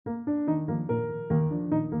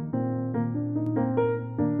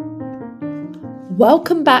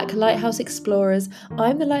Welcome back, Lighthouse Explorers.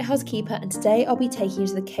 I'm the Lighthouse Keeper, and today I'll be taking you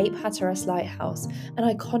to the Cape Hatteras Lighthouse, an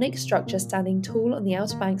iconic structure standing tall on the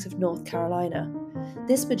Outer Banks of North Carolina.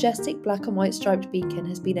 This majestic black and white striped beacon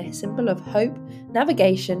has been a symbol of hope,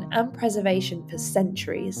 navigation, and preservation for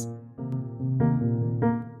centuries.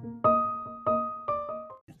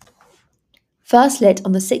 First lit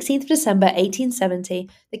on the 16th of December 1870,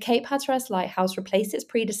 the Cape Hatteras Lighthouse replaced its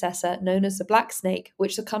predecessor, known as the Black Snake,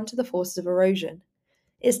 which succumbed to the forces of erosion.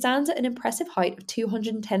 It stands at an impressive height of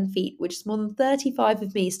 210 feet, which is more than 35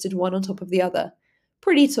 of me stood one on top of the other.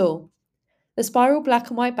 Pretty tall. The spiral black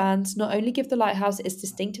and white bands not only give the lighthouse its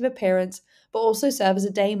distinctive appearance, but also serve as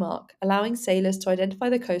a day mark, allowing sailors to identify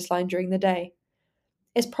the coastline during the day.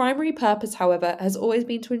 Its primary purpose, however, has always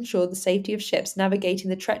been to ensure the safety of ships navigating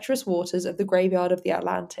the treacherous waters of the graveyard of the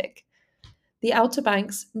Atlantic. The Outer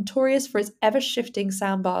Banks, notorious for its ever-shifting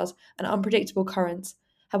sandbars and unpredictable currents,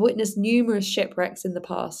 have witnessed numerous shipwrecks in the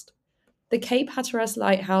past. The Cape Hatteras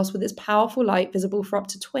Lighthouse, with its powerful light visible for up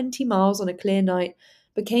to 20 miles on a clear night,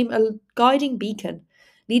 became a guiding beacon,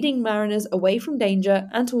 leading mariners away from danger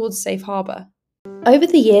and towards safe harbour. Over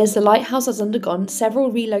the years, the lighthouse has undergone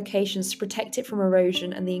several relocations to protect it from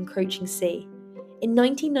erosion and the encroaching sea. In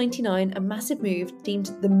 1999, a massive move,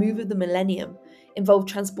 deemed the Move of the Millennium, involved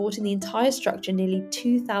transporting the entire structure nearly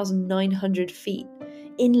 2,900 feet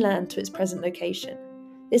inland to its present location.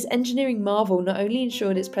 This engineering marvel not only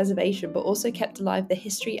ensured its preservation but also kept alive the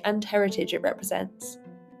history and heritage it represents.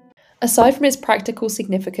 Aside from its practical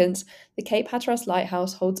significance, the Cape Hatteras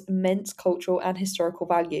Lighthouse holds immense cultural and historical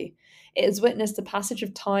value. It has witnessed the passage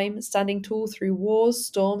of time, standing tall through wars,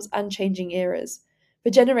 storms, and changing eras. For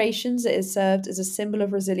generations, it has served as a symbol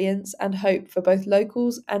of resilience and hope for both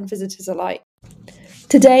locals and visitors alike.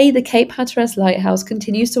 Today, the Cape Hatteras Lighthouse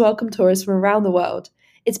continues to welcome tourists from around the world.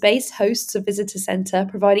 Its base hosts a visitor centre,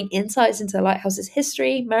 providing insights into the lighthouse's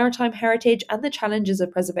history, maritime heritage, and the challenges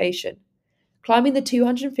of preservation. Climbing the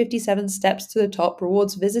 257 steps to the top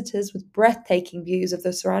rewards visitors with breathtaking views of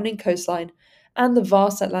the surrounding coastline and the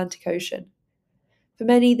vast Atlantic Ocean. For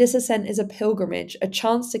many, this ascent is a pilgrimage, a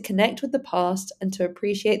chance to connect with the past and to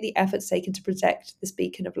appreciate the efforts taken to protect this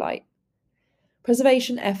beacon of light.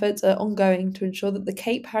 Preservation efforts are ongoing to ensure that the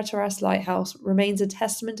Cape Hatteras Lighthouse remains a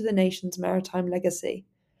testament to the nation's maritime legacy.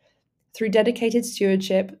 Through dedicated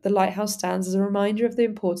stewardship, the lighthouse stands as a reminder of the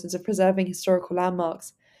importance of preserving historical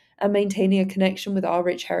landmarks and maintaining a connection with our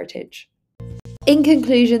rich heritage. In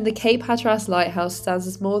conclusion, the Cape Hatteras Lighthouse stands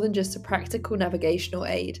as more than just a practical navigational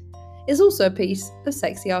aid. It's also a piece of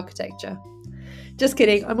sexy architecture. Just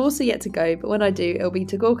kidding, I'm also yet to go, but when I do, it'll be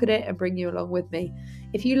to gawk at it and bring you along with me.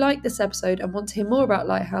 If you like this episode and want to hear more about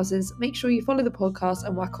lighthouses, make sure you follow the podcast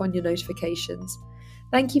and whack on your notifications.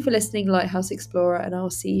 Thank you for listening, Lighthouse Explorer, and I'll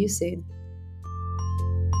see you soon.